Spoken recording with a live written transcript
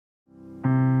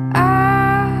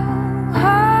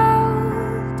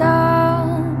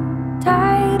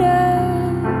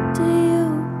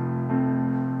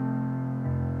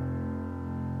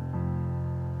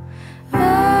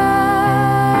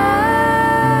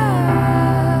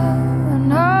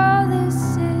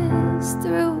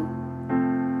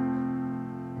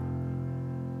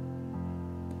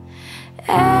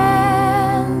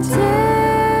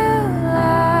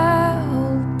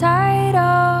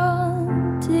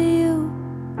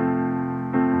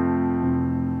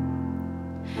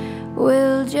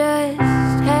just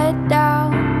head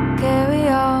down, carry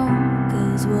on,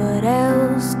 'cause what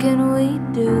else can we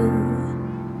do?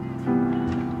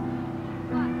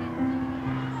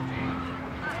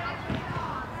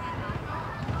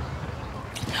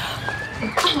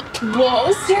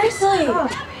 Whoa, seriously?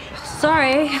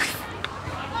 Sorry.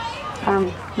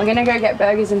 We're gonna go get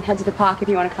burgers and head to the park if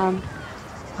you want to come.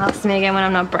 Ask me again when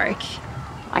I'm not broke.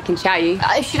 I can shout you.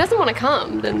 If she doesn't want to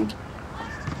come, then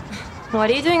What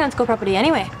are you doing on school property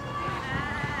anyway?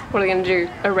 what are they gonna do?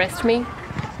 Arrest me?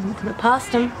 Could have passed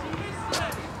him.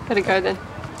 Better go then.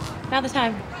 Another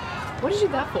time. What did you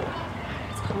do that for?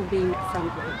 It's called being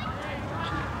friendly.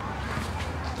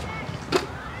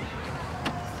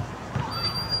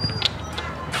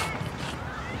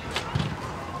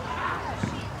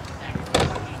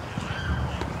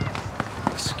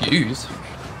 Excuse?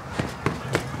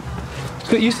 What's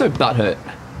got you so butthurt?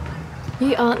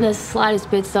 You aren't the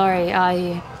slightest bit sorry, are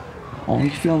you? Oh,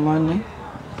 you feeling lonely?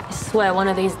 I swear one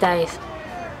of these days.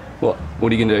 What?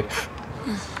 What are you gonna do?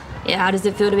 Yeah, how does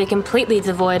it feel to be completely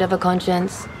devoid of a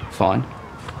conscience? Fine.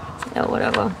 Yeah,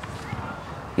 whatever.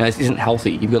 You know, this isn't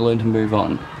healthy. You've got to learn to move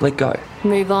on. Let go.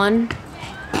 Move on.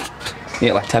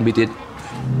 Yeah, like Tabby did.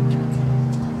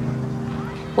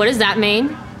 What does that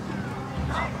mean?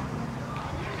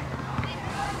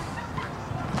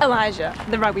 Elijah,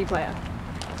 the rugby player.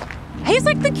 He's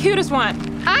like the cutest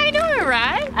one. I know,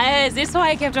 right? Is this why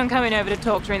he kept on coming over to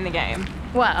talk during the game?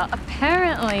 Well,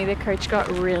 apparently the coach got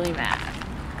really mad.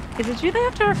 Is it true they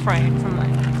have to refrain from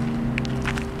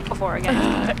like before a game?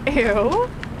 Ew.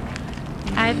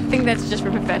 I think that's just for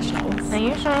professionals. Are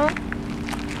you sure?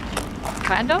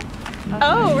 Kind of.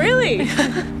 Oh, really?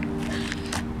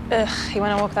 Ugh, you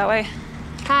want to walk that way?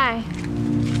 Hi.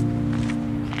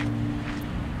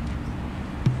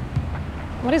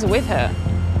 What is with her?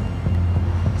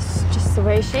 It's just the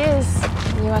way she is.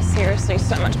 You are seriously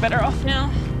so much better off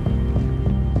now.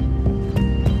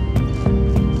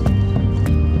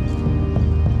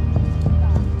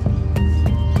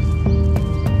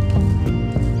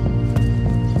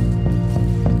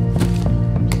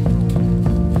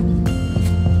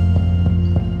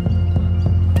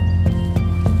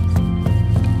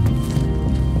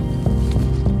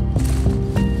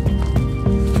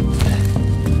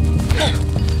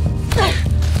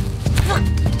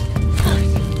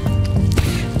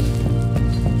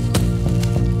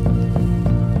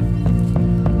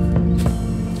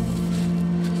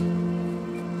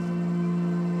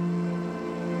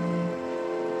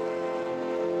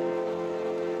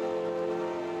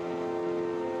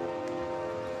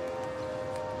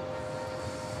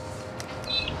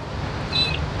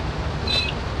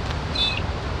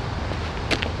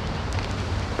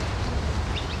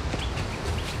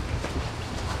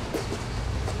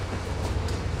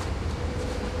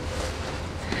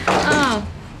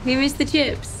 You missed the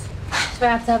chips. Do I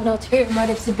have to have an ulterior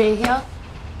motive to be here?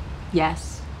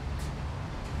 Yes.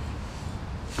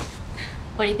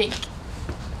 What do you think?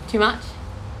 Too much?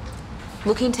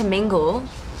 Looking to mingle.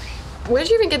 Where'd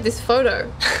you even get this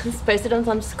photo? It's posted on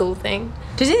some school thing.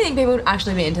 Did you think people would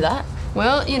actually be into that?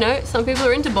 Well, you know, some people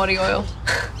are into body oil.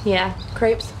 Yeah,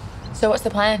 creeps. So what's the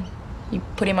plan? You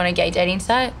put him on a gay dating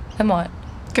site? And what?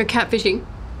 Go catfishing.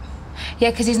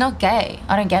 Yeah, because he's not gay.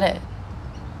 I don't get it.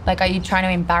 Like, are you trying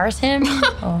to embarrass him?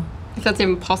 Or... If that's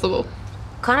even possible.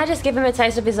 Can't I just give him a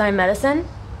taste of his own medicine?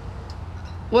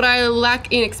 What I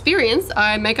lack in experience,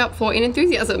 I make up for in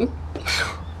enthusiasm.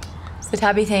 It's the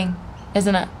Tabby thing,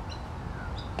 isn't it?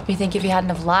 You think if you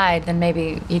hadn't have lied, then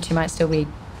maybe you two might still be...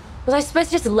 Was I supposed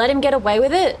to just let him get away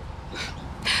with it?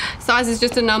 Size is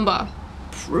just a number.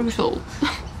 Brutal.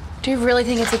 Do you really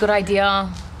think it's a good idea?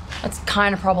 It's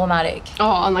kind of problematic. Oh,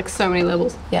 on like so many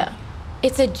levels. Yeah.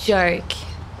 It's a joke.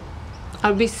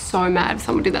 I'd be so mad if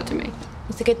someone did that to me.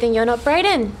 It's a good thing you're not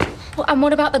Brayden. Well, and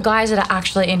what about the guys that are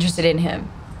actually interested in him?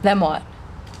 Then what?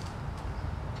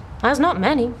 There's not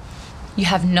many. You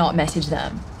have not messaged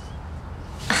them.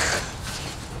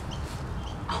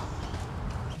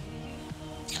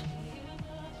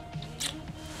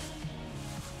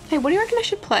 Hey, what do you reckon I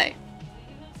should play?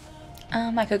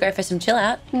 I could go for some chill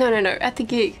out. No, at the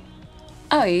gig.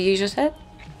 Oh, you use your set?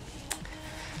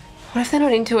 What if they're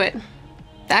not into it?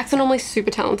 The acts are normally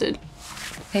super talented.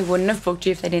 They wouldn't have booked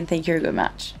you if they didn't think you're a good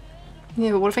match.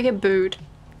 Yeah, but what if I get booed?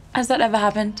 Has that ever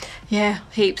happened? Yeah,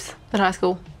 heaps. At high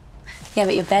school. Yeah,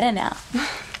 but you're better now.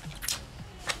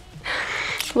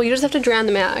 Well, you just have to drown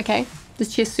them out, okay?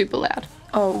 This cheer's super loud.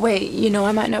 Oh, wait, you know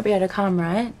I might not be able to come,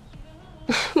 right?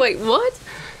 Wait, what?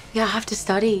 Yeah, I have to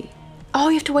study. Oh,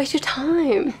 you have to waste your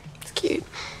time. It's cute.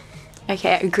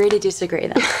 Okay, agree to disagree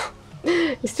then.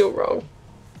 You're still wrong.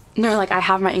 No, like I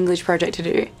have my English project to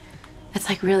do. It's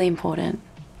like really important.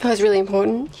 Oh, it's really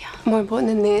important? Yeah. More important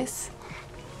than this.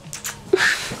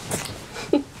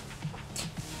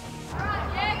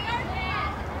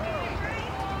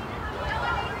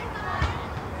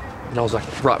 And I was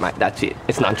like, right, mate, that's it.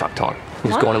 It's nunchuck time.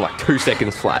 He's gone in like 2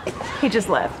 seconds flat. He just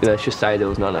left. Let's just say there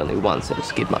was not only one set of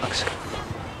skid marks.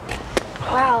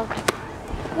 Wow.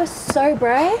 You're so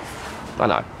brave. I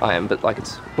know, I am, but like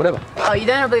it's whatever. Oh, you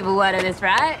don't believe a word of this,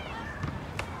 right?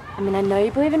 I mean, I know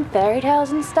you believe in fairy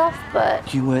tales and stuff,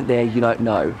 but... You weren't there, you don't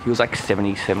know. He was like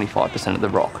 70-75% of the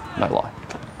rock, no lie.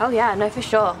 Oh yeah, no, for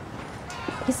sure.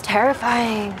 He's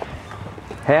terrifying.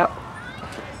 How?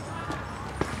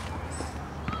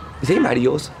 Is he a mate of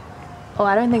yours? Oh,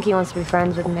 I don't think he wants to be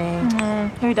friends with me.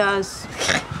 Who does?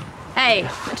 Hey,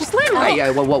 just let him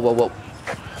Hey, look. hey, whoa.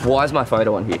 Why is my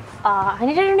photo on here? I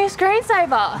needed a new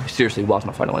screensaver. Seriously, why is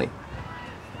my photo on here?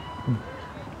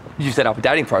 You set up a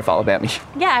dating profile about me.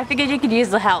 Yeah, I figured you could use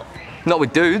the help. Not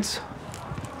with dudes.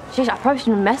 Jeez, I probably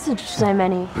shouldn't have messaged so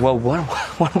many. Well, one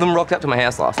of them rocked up to my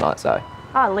house last night, so...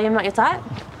 Oh, Liam, not your type?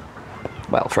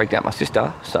 Well, freaked out my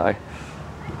sister, so...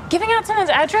 Giving out someone's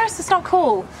address? It's not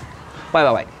cool.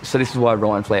 Wait. So this is why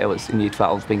Ryan Flair was in year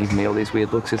 12 being giving me all these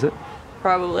weird looks, is it?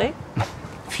 Probably.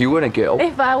 If you weren't a girl...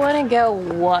 If I want to go,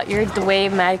 what? You're a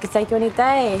dweeb, man. I could take you any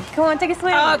day. Come on, take a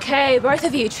swim. Okay, both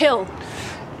of you, chill.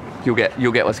 You'll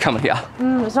get what's coming here.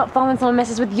 It's not fun when someone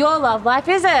messes with your love life,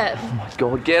 is it? Oh my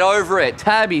God, get over it.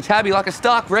 Tabby, like a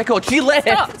Stark record. She left.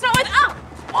 Stop, it's not with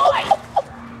Boy!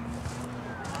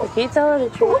 If you tell her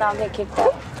the truth, I'll get kicked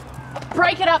out.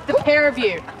 Break it up, the pair of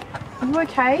you. Are you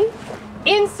okay?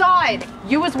 Inside.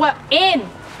 You as well. In.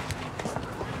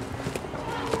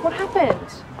 What happened?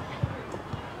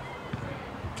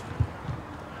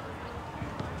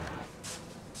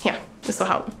 Here, this will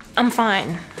help. I'm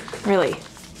fine. Really.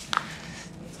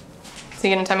 So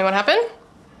you gonna tell me what happened?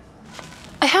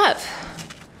 I have.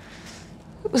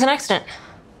 It was an accident.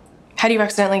 How do you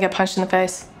accidentally get punched in the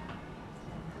face?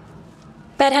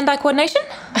 Bad hand-eye coordination?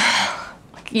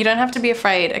 You don't have to be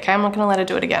afraid, okay? I'm not gonna let her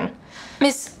do it again.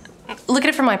 Miss, look at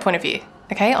it from my point of view,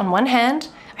 okay? On one hand,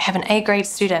 I have an A-grade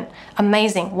student.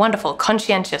 Amazing, wonderful,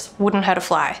 conscientious, wouldn't hurt a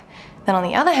fly. Then on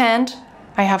the other hand,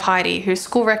 I have Heidi, whose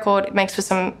school record makes for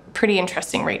some pretty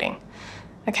interesting reading.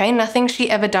 Okay, nothing she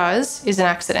ever does is an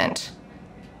accident.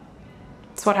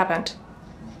 That's what happened.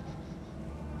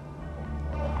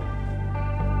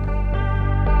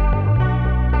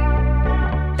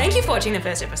 Thank you for watching the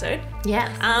first episode. Yeah.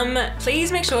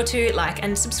 Please make sure to like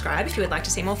and subscribe if you would like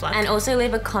to see more Flunk. And also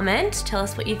leave a comment. Tell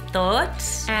us what you thought.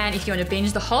 And if you want to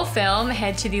binge the whole film,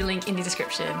 head to the link in the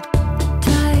description.